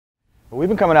We've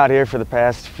been coming out here for the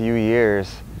past few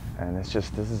years, and it's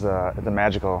a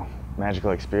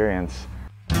magical experience.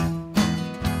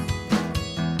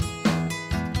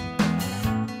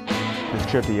 This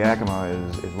trip to Yakima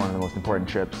is one of the most important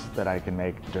trips that I can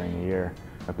make during the year.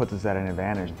 It puts us at an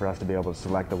advantage for us to be able to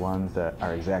select the ones that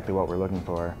are exactly what we're looking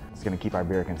for. It's going to keep our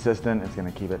beer consistent, it's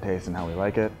going to keep it tasting how we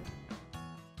like it.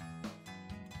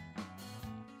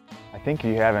 I think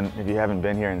if you haven't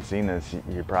been here and seen this,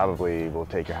 you probably will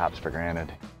take your hops for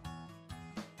granted.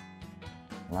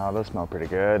 Now those smell pretty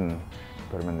good, and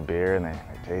put them in the beer and they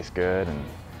taste good,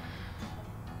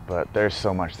 but there's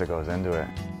so much that goes into it.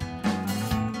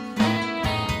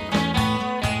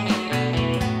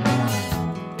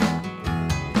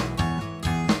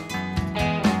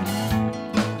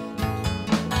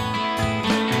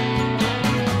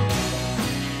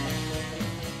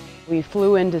 We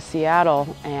flew into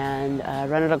Seattle and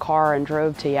rented a car and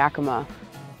drove to Yakima.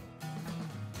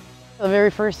 The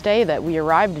very first day that we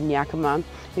arrived in Yakima,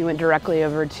 we went directly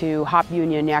over to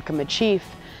Hopunion Yakima Chief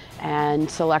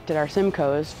and selected our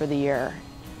Simcoes for the year.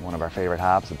 One of our favorite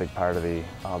hops, a big part of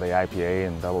all the IPA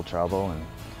and Double Trouble, and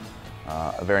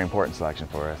a very important selection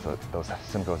for us. So those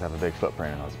Simcoes have a big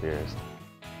footprint in those beers.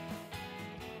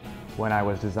 When I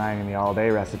was designing the all-day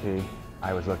recipe,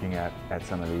 I was looking at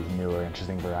some of these newer,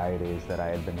 interesting varieties that I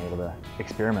had been able to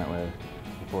experiment with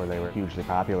before they were hugely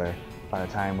popular. By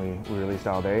the time we released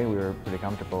All Day, we were pretty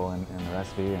comfortable in the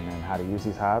recipe and how to use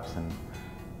these hops, and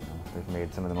they've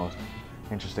made some of the most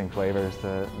interesting flavors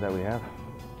that we have.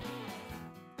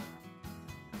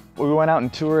 We went out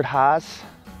and toured Haas.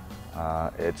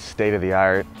 It's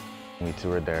state-of-the-art. We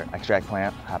toured their extract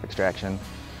plant, hop extraction.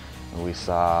 We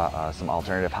saw some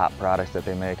alternative hop products that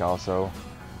they make also.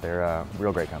 They're a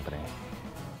real great company.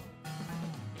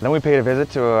 Then we paid a visit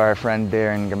to our friend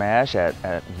Virgil Gamache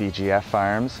at VGF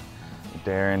Farms.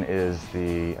 Darren is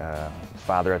the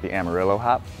father of the Amarillo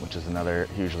hop, which is another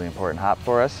hugely important hop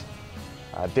for us.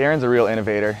 Darren's a real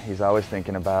innovator. He's always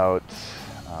thinking about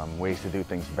ways to do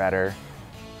things better,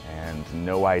 and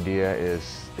no idea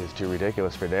is too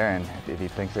ridiculous for Darren. If he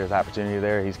thinks there's opportunity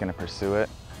there, he's going to pursue it.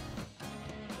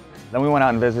 Then we went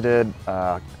out and visited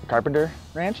Carpenter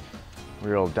Ranch.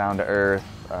 Real down-to-earth,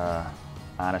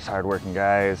 honest, hard-working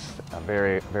guys. A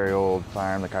very, very old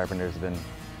farm. The Carpenters have been,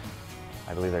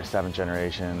 I believe, their 7th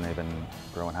generation. They've been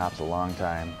growing hops a long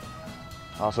time.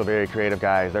 Also very creative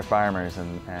guys. They're farmers,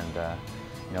 and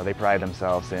you know, they pride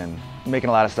themselves in making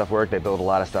a lot of stuff work. They build a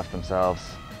lot of stuff themselves.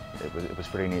 It was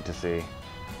pretty neat to see.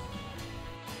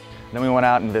 Then we went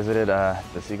out and visited the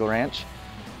Segal Ranch.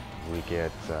 We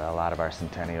get a lot of our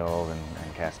Centennial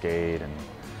and Cascade, and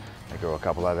they grow a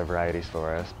couple other varieties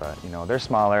for us, but you know, they're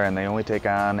smaller and they only take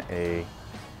on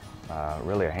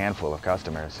really a handful of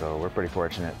customers, so we're pretty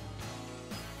fortunate.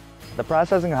 The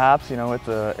processing of hops, you know, it's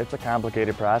a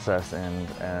complicated process, and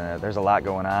there's a lot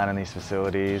going on in these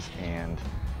facilities, and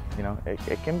you know,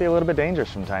 it can be a little bit dangerous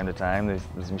from time to time.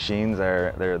 These machines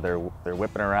they're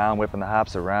whipping around, whipping the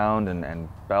hops around, and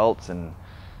belts, and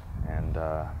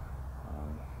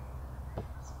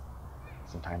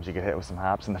sometimes you get hit with some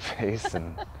hops in the face.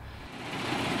 And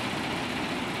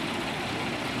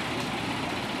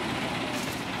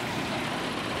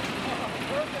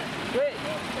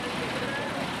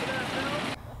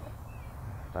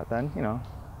but then, you know,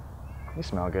 you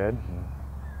smell good, and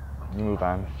you move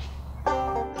on.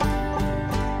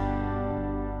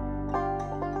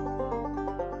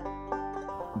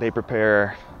 They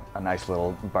prepare a nice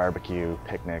little barbecue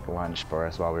picnic lunch for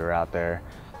us while we were out there,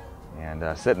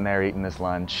 and sitting there eating this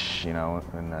lunch, you know,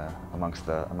 amongst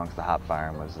the hop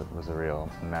farm was a real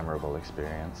memorable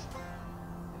experience.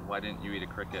 Why didn't you eat a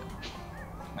cricket?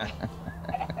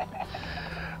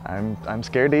 I'm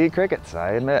scared to eat crickets,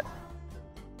 I admit.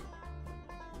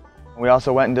 We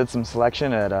also went and did some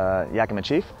selection at Yakima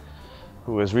Chief,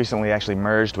 who was recently actually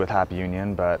merged with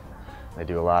Hopunion, but they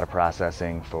do a lot of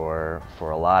processing for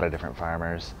a lot of different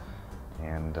farmers.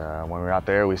 And when we were out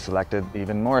there, we selected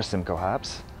even more Simcoe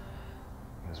hops,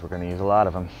 because we're going to use a lot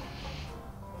of them.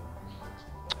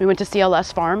 We went to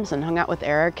CLS Farms and hung out with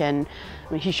Eric, and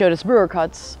he showed us brewer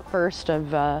cuts first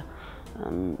of the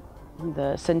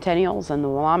Centennials and the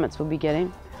Willamettes we'll be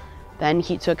getting. Then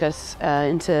he took us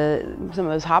into some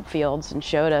of those hop fields and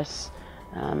showed us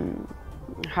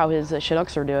how his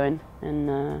Chinooks are doing, and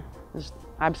it was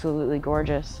absolutely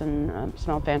gorgeous and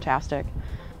smelled fantastic.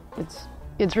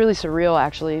 It's really surreal,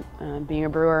 actually, being a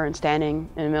brewer and standing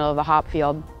in the middle of the hop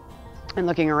field and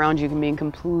looking around you and being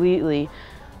completely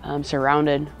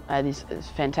surrounded by this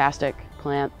fantastic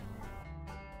plant.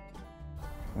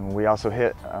 We also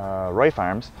hit Roy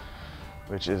Farms,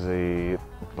 which is the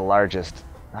largest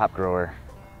hop grower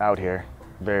out here.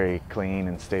 very clean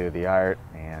and state-of-the-art.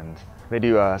 And they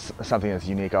do something that's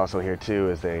unique also here too,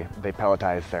 is they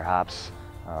pelletize their hops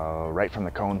right from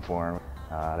the cone form.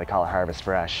 They call it Harvest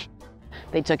Fresh.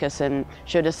 They took us and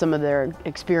showed us some of their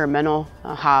experimental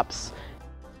hops.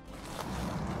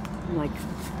 Like,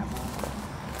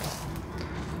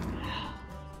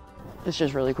 it's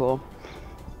just really cool.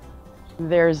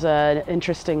 There's an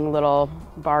interesting little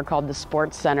bar called the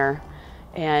Sports Center,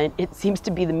 and it seems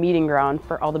to be the meeting ground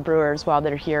for all the brewers while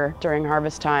they're here during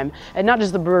harvest time. And not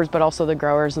just the brewers, but also the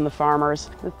growers and the farmers.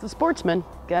 The sportsman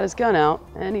got his gun out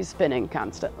and he's spinning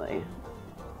constantly.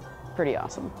 Pretty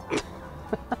awesome.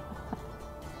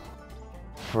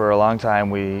 For a long time,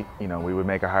 we would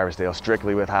make our harvest ale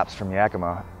strictly with hops from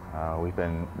Yakima. We've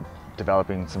been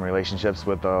developing some relationships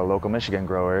with the local Michigan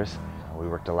growers. We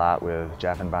worked a lot with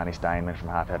Jeff and Bonnie Steinman from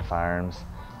Hophead Farms,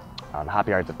 the Hop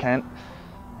Yards of Kent,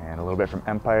 and a little bit from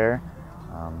Empire.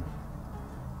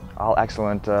 All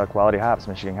excellent quality hops.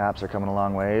 Michigan hops are coming a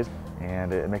long ways,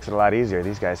 and it makes it a lot easier.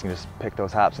 These guys can just pick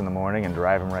those hops in the morning and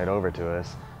drive them right over to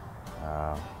us.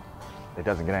 It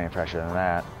doesn't get any fresher than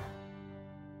that.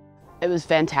 It was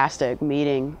fantastic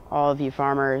meeting all of you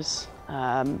farmers.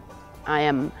 I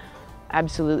am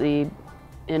absolutely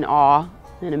in awe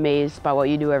and amazed by what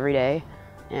you do every day,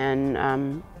 and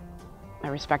I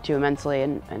respect you immensely,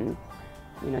 and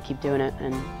keep doing it,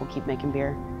 and we'll keep making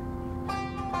beer.